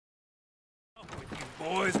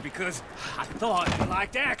boys, because I thought you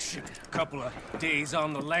liked action. A couple of days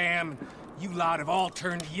on the lam, you lot have all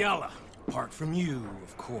turned yellow. Apart from you,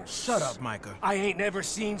 of course. Shut up, Micah. I ain't never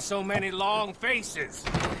seen so many long faces.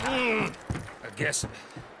 I guess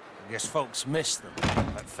folks miss them.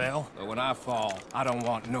 But Phil, when I fall, I don't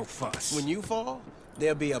want no fuss. When you fall,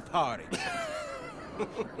 there'll be a party.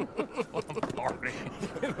 Party?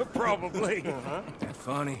 Probably. That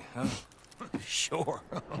funny, huh? Sure.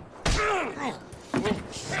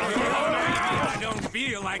 I don't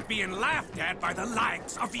feel like being laughed at by the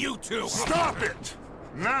likes of you two. Stop it!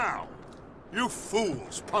 Now! You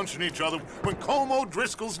fools punching each other when Colm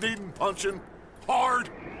O'Driscoll's needing punching. Hard!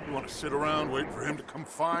 You want to sit around waiting for him to come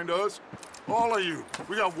find us? All of you,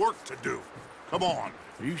 we got work to do. Come on.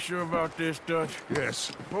 Are you sure about this, Dutch?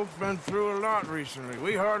 Yes. Folks been through a lot recently.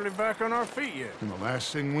 We hardly back on our feet yet. And the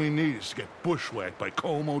last thing we need is to get bushwhacked by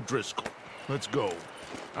Colm O'Driscoll. Let's go.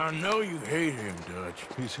 I know you hate him, Dutch.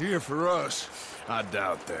 He's here for us. I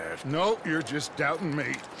doubt that. No, you're just doubting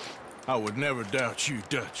me. I would never doubt you,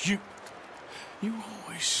 Dutch. You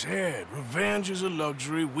always said revenge is a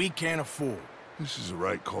luxury we can't afford. This is the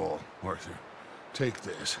right call, Arthur. Take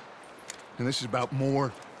this. And this is about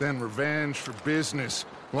more than revenge for business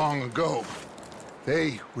long ago.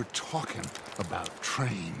 They were talking about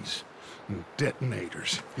trains and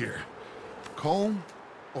detonators here. Colm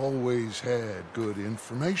always had good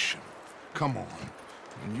information. Come on.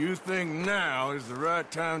 And you think now is the right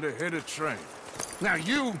time to hit a train? Now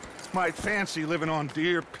you might fancy living on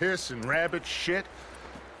deer piss and rabbit shit.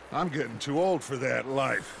 I'm getting too old for that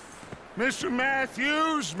life. Mr.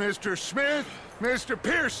 Matthews, Mr. Smith, Mr.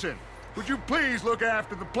 Pearson, would you please look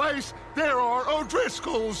after the place? There are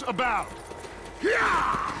O'Driscolls about.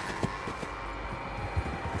 Yeah!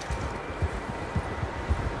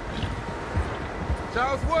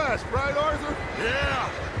 Southwest, right, Arthur? Yeah.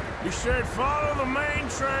 You said follow the main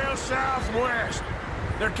trail southwest.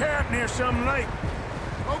 They're camped near some lake.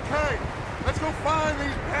 Okay, let's go find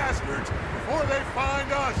these bastards before they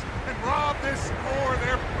find us and rob this core of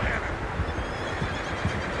their planet.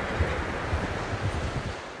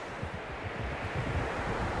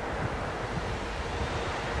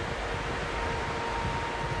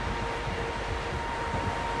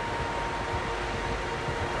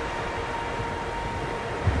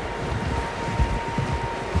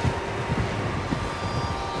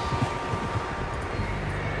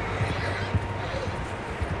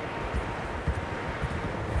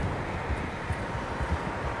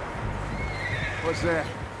 What's that?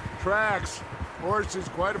 Tracks. Horses,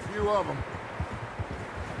 quite a few of them.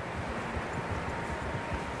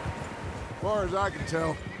 As far as I can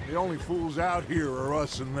tell, the only fools out here are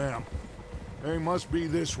us and them. They must be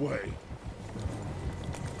this way.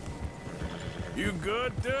 You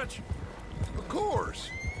good, Dutch? Of course.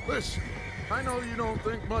 Listen, I know you don't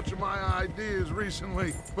think much of my ideas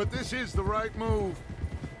recently, but this is the right move.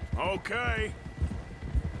 Okay.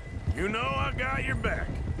 You know I got your back.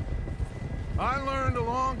 I learned a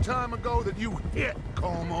long time ago that you hit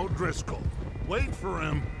Colm O'Driscoll. Wait for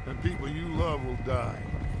him, and people you love will die.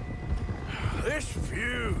 This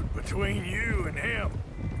feud between you and him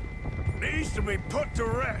needs to be put to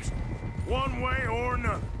rest, one way or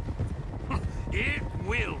another. It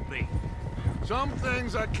will be. Some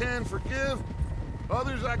things I can forgive,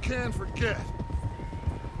 others I can forget.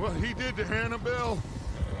 What he did to Annabelle,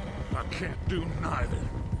 I can't do neither.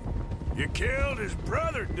 You killed his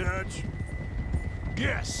brother, Dutch.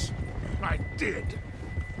 Yes, I did.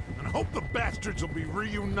 And I hope the bastards will be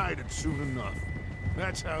reunited soon enough.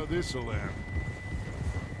 That's how this'll end.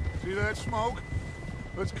 See that smoke?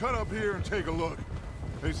 Let's cut up here and take a look.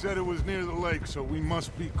 They said it was near the lake, so we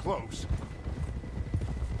must be close.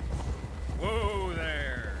 Whoa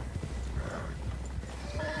there.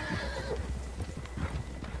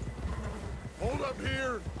 Hold up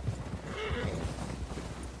here.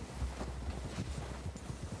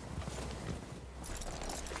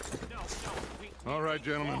 All right,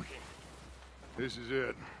 gentlemen. This is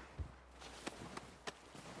it.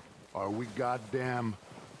 Are we goddamn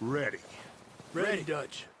ready? Ready,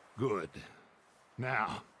 Dutch. Good.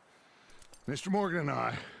 Now, Mr. Morgan and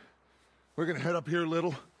I, we're gonna head up here a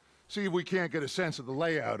little, see if we can't get a sense of the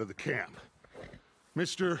layout of the camp.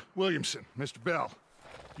 Mr. Williamson, Mr. Bell,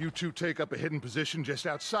 you two take up a hidden position just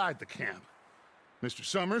outside the camp. Mr.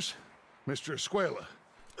 Summers, Mr. Escuela,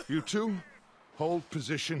 you two hold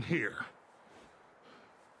position here.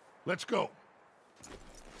 Let's go.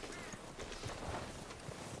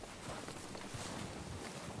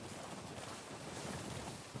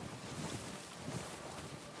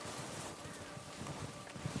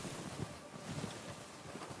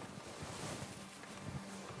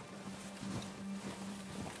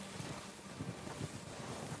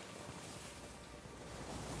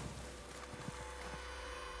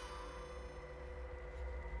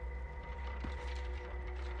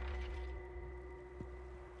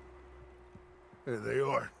 There they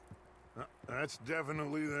are. That's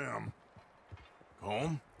definitely them.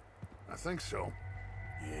 Home? I think so.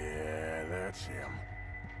 Yeah, that's him.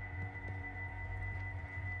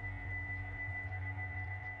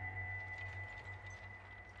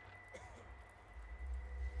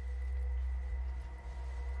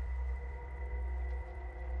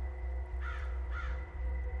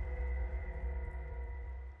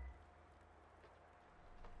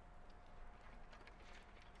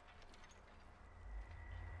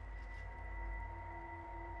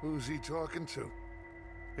 Who's he talking to?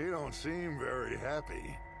 He don't seem very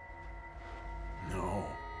happy. No.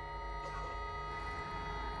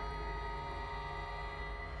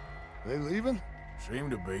 They leaving? Seem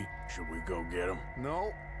to be. Should we go get them?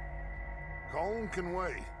 No. Colm can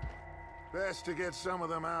wait. Best to get some of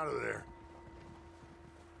them out of there.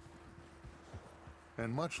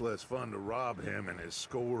 And much less fun to rob him and his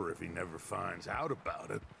score if he never finds out about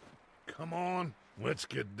it. Come on, let's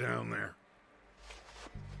get down there.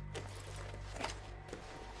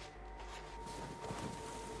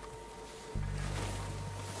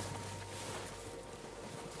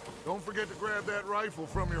 Don't forget to grab that rifle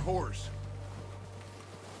from your horse.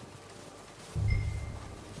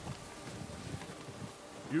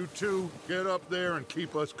 You two, get up there and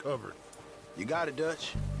keep us covered. You got it,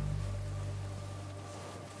 Dutch.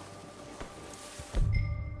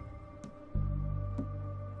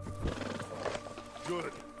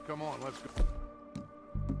 Good. Come on, let's go.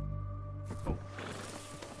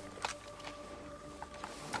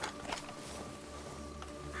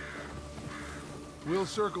 We'll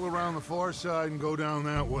circle around the far side and go down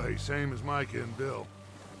that way, same as Micah and Bill.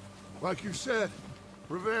 Like you said,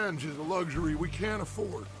 revenge is a luxury we can't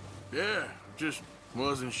afford. Yeah, just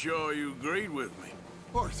wasn't sure you agreed with me.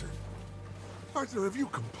 Arthur, have you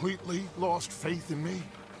completely lost faith in me?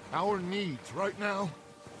 Our needs right now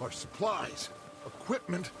are supplies,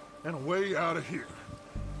 equipment, and a way out of here.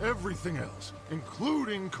 Everything else,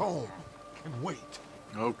 including Colm, can wait.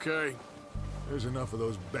 Okay. There's enough of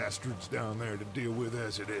those bastards down there to deal with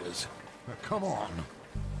as it is. Now, come on.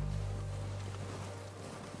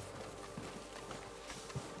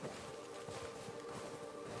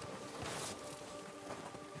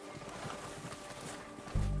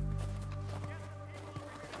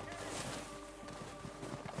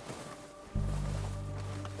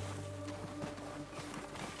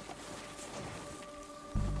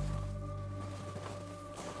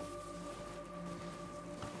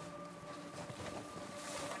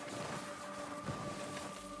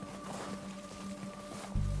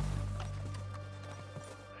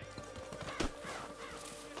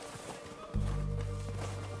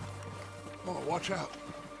 Oh, watch out.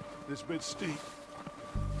 This bit's steep.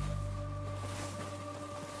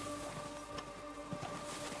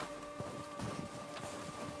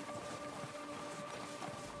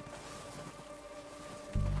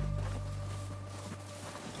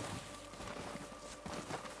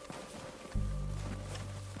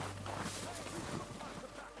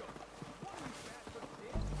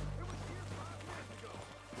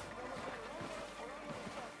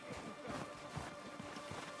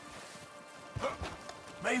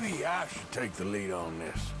 Maybe I should take the lead on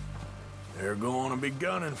this. They're going to be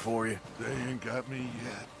gunning for you. They ain't got me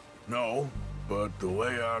yet. No, but the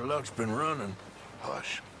way our luck's been running...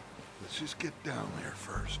 Hush. Let's just get down there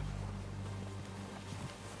first.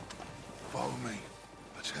 Follow me.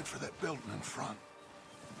 Let's head for that building in front.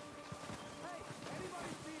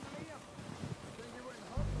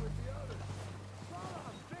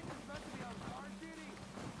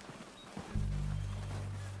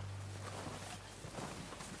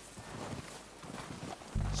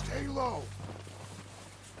 Stay low.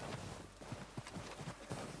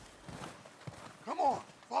 Come on,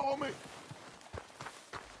 follow me.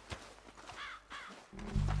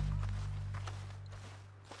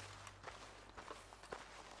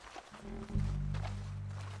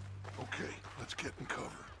 Okay, let's get in cover.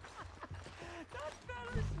 That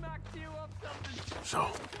fella smacked you up something.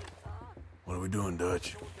 So, what are we doing,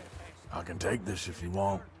 Dutch? I can take this if you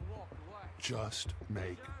want. Just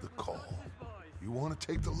make the call. You want to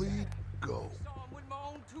take the lead? Go. Saw him with my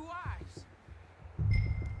own 2 eyes.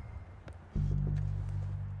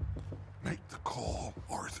 Make the call,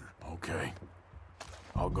 Arthur. Okay.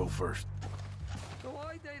 I'll go first. So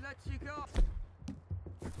why'd they let you go?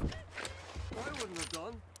 I wouldn't have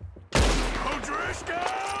done.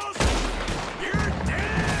 O'Driscolls! You're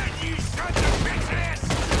dead, you sons of bitches!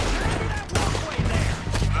 That walkway there!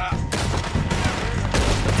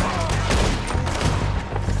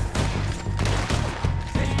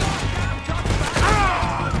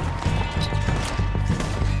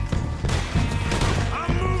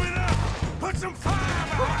 I'm moving up! Put some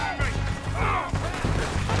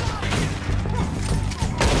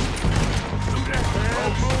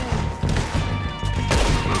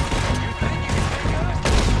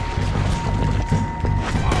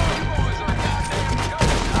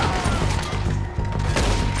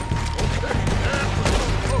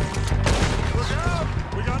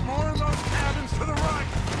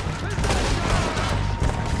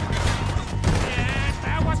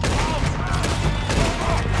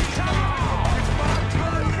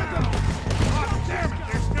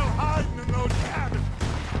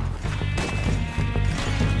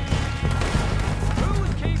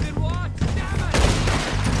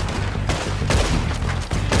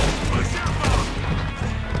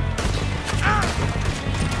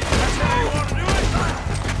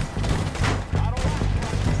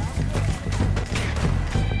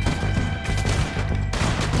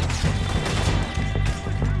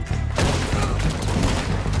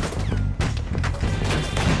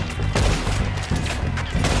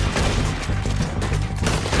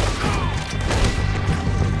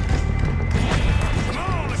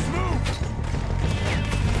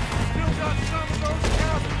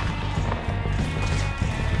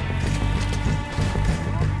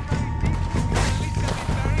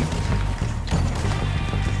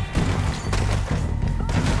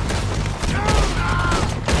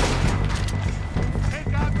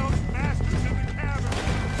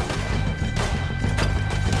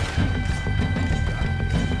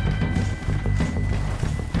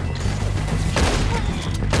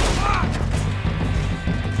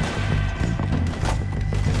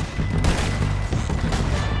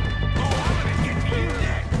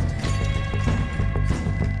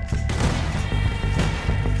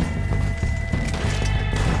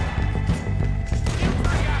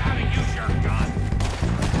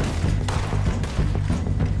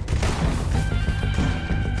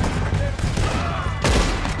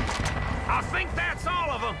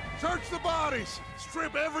the bodies!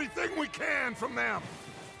 Strip everything we can from them!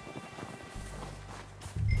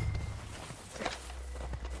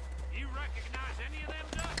 You recognize any of them,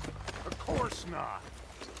 Dutch? Of course not.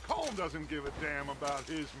 Colm doesn't give a damn about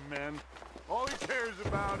his men. All he cares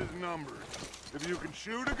about is numbers. If you can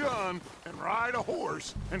shoot a gun and ride a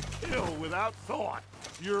horse and kill without thought,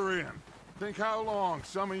 you're in. Think how long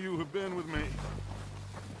some of you have been with me.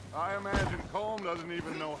 I imagine Colm doesn't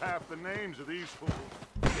even know half the names of these fools.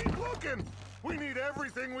 Keep looking! We need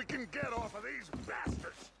everything we can get off of these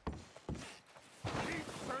bastards! Keep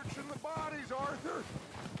searching the bodies, Arthur!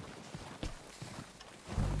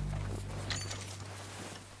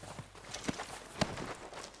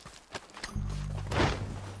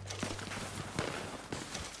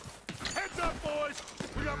 Heads up, boys!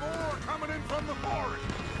 We got more coming in from the forest!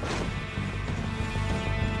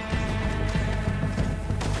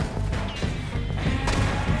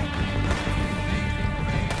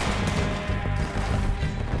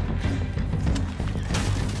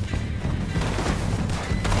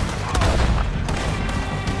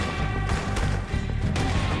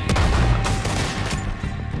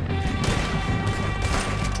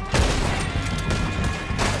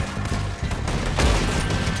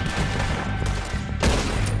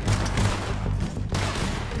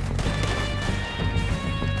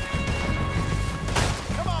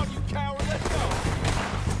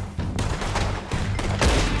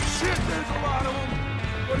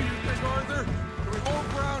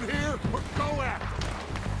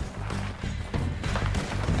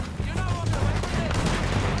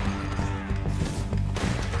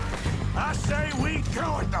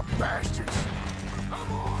 Bastards!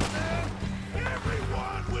 Come on, man!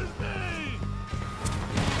 Everyone with me!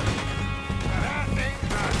 That ain't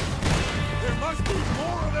nice. There must be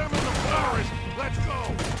more of them in the forest. Let's go!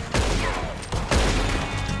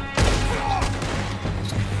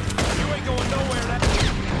 You ain't going nowhere, that...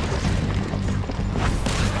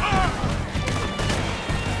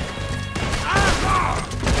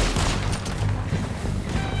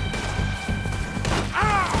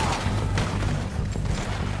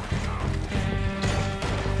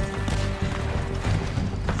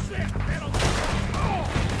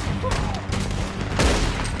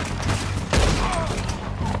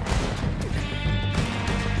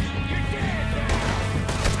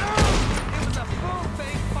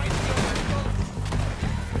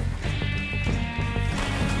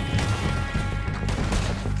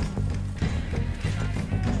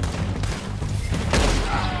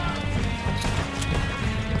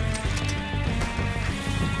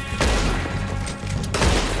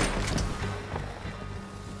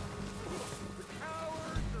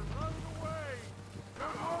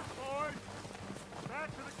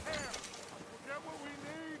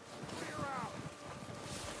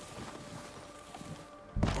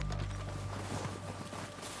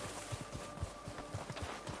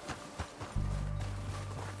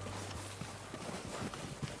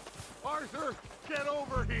 Arthur, get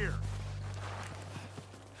over here!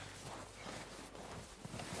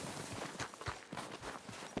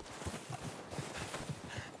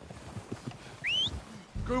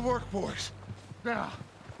 Good work, boys. Now,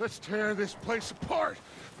 let's tear this place apart.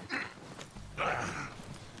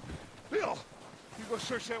 Bill, you go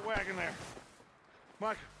search that wagon there.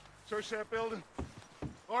 Mike, search that building.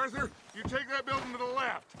 Arthur, you take that building to the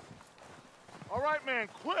left. All right, man,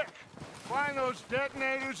 quick! Find those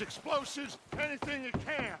detonators, explosives, anything you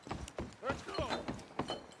can. Let's go!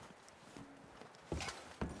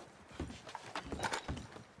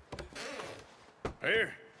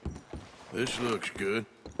 Here. This looks good.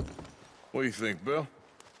 What do you think, Bill?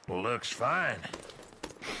 Looks fine.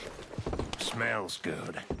 Smells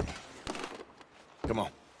good. Come on.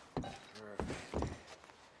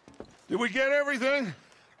 Did we get everything?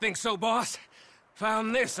 Think so, boss?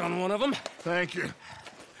 Found this on one of them. Thank you.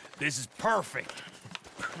 This is perfect.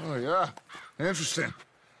 Oh, yeah? Interesting.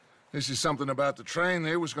 This is something about the train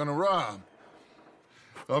they was gonna rob.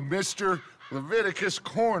 Of Mr. Leviticus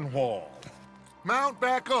Cornwall. Mount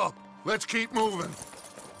back up. Let's keep moving.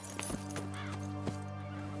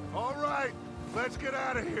 All right, let's get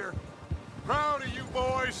out of here. Proud of you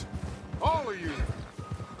boys. All of you.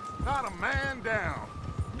 Not a man down.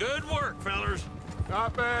 Good work, fellers.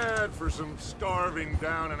 Not bad for some starving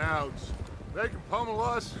down and outs. They can pummel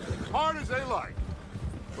us as hard as they like.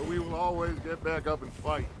 But we will always get back up and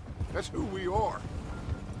fight. That's who we are.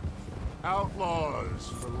 Outlaws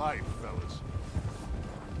for life, fellas.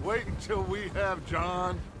 Wait until we have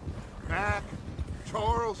John, Mac,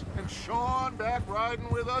 Charles, and Sean back riding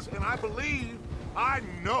with us, and I believe, I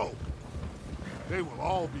know, they will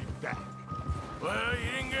all be back. Well,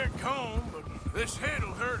 you didn't get Colm, but This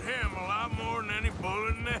hit'll hurt him a lot more than any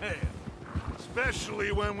bullet in the head.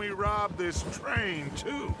 Especially when we rob this train,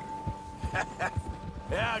 too.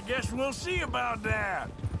 Yeah, I guess we'll see about that.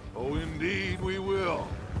 Oh, indeed we will.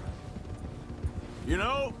 You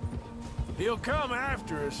know, he'll come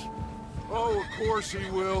after us. Oh, of course he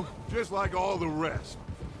will, just like all the rest.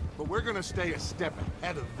 But we're gonna stay a step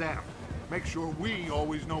ahead of them. Make sure we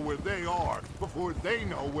always know where they are before they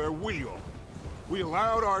know where we are. We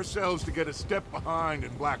allowed ourselves to get a step behind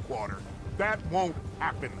in Blackwater. That won't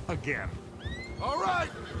happen again. All right,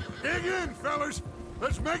 dig in, fellas.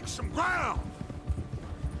 Let's make some ground.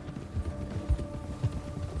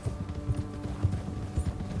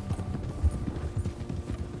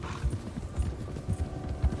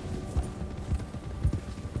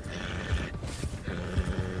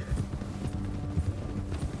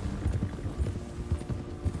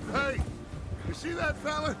 Hey, you see that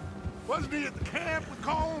fella? Wasn't he at the camp with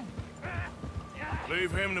Colm?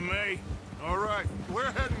 Leave him to me. All right,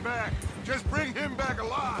 we're heading back. Just bring him back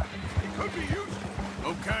alive. He could be useful.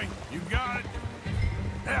 Okay, you got it.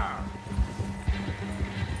 Yeah.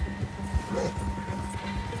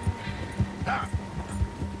 Ah.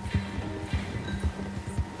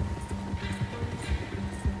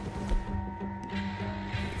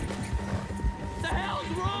 The hell's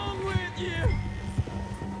wrong with you?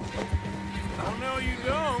 Oh, no, you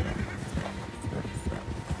don't.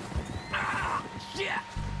 Ah, shit!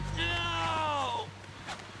 No!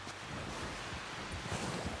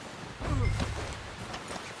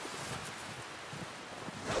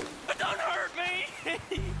 Don't hurt me!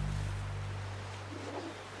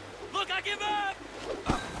 Look, I give up!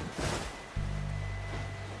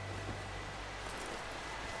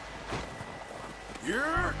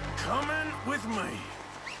 You're coming with me.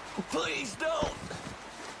 Please don't!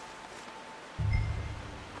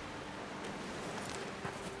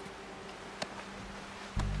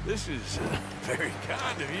 This is very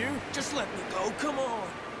kind of you. Just let me go, come on!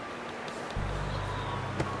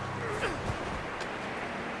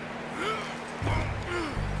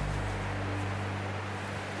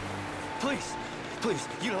 Please, please,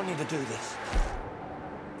 you don't need to do this.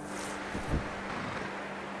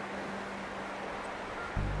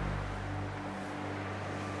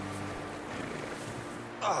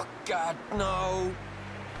 Oh, God, no!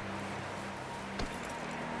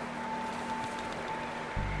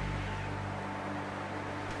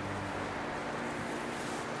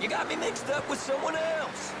 You got me mixed up with someone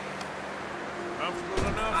else. Comfortable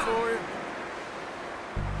enough for you?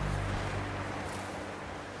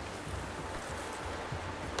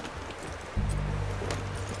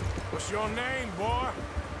 What's your name, boy?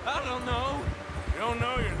 I don't know. You don't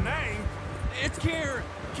know your name? It's Kieran.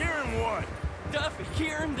 Kieran what? Duffy.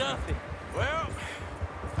 Kieran Duffy. Well,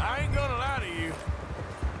 I ain't gonna lie to you.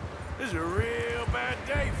 This is a real bad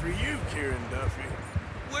day for you, Kieran Duffy.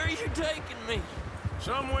 Where are you taking me?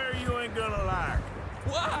 Somewhere you ain't gonna like.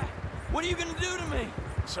 Why? What are you gonna do to me?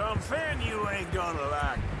 Something you ain't gonna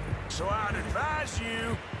like. So I'd advise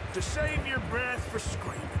you to save your breath for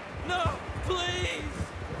screaming. No, please!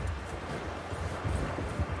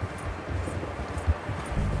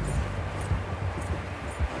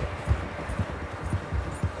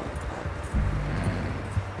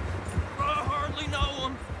 I hardly know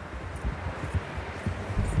him.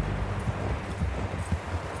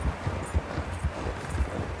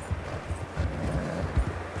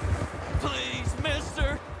 Please,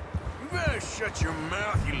 mister. You better shut your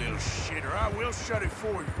mouth, you little shit, or I will shut it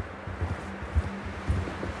for you.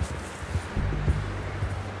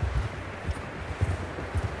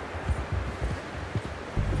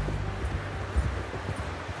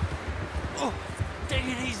 Oh, take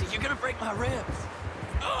it easy. You're gonna break my ribs.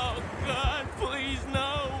 Oh, God, please,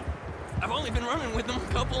 no. I've only been running with them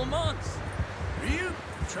a couple of months. Are you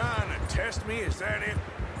trying to test me? Is that it?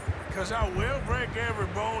 Because I will break every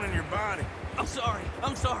bone in your body. I'm sorry.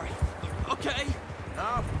 I'm sorry. Okay?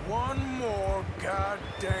 Not one more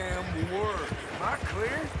goddamn word. Am I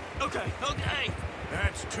clear? Okay, okay.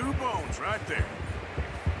 That's 2 bones right there.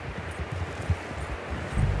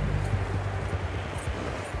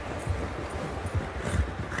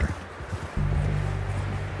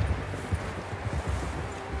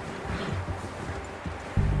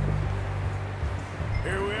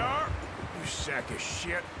 Here we are, you sack of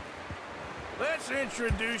shit. Let's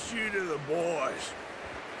introduce you to the boys.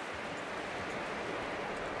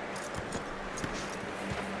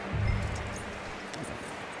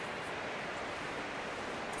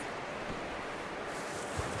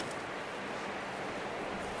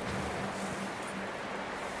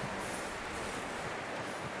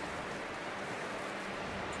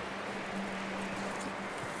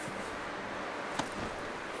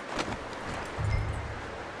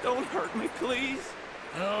 Don't hurt me, please.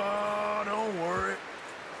 Oh, don't worry.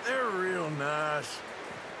 They're real nice.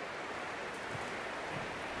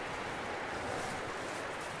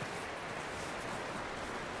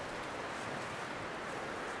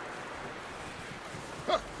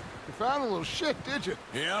 Huh. You found a little shit, did you?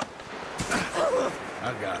 Yep.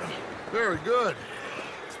 I got him. Very good.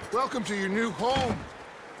 Welcome to your new home.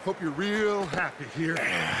 Hope you're real happy here.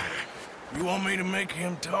 You want me to make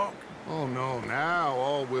him talk? Oh, no, now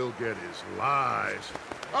all we'll get is lies.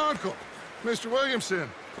 Uncle, Mr. Williamson,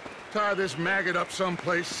 tie this maggot up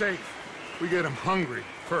someplace safe. We get him hungry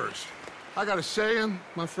first. I got a saying,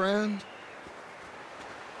 my friend.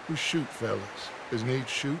 We shoot fellas as need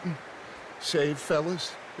shooting, save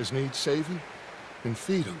fellas as need saving, and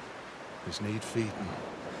feed 'em as need feeding.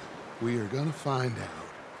 We are gonna find out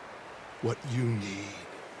what you need.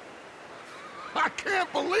 I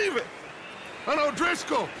can't believe it! An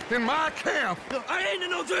O'Driscoll in my camp! I ain't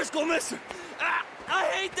an O'Driscoll, mister! I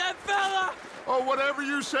hate that fella! Oh, whatever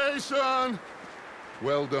you say, son.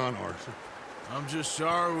 Well done, Arthur. I'm just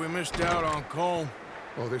sorry we missed out on Colm.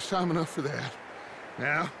 Oh, there's time enough for that.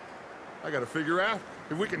 Now, I gotta figure out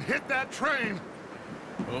if we can hit that train.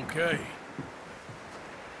 Okay.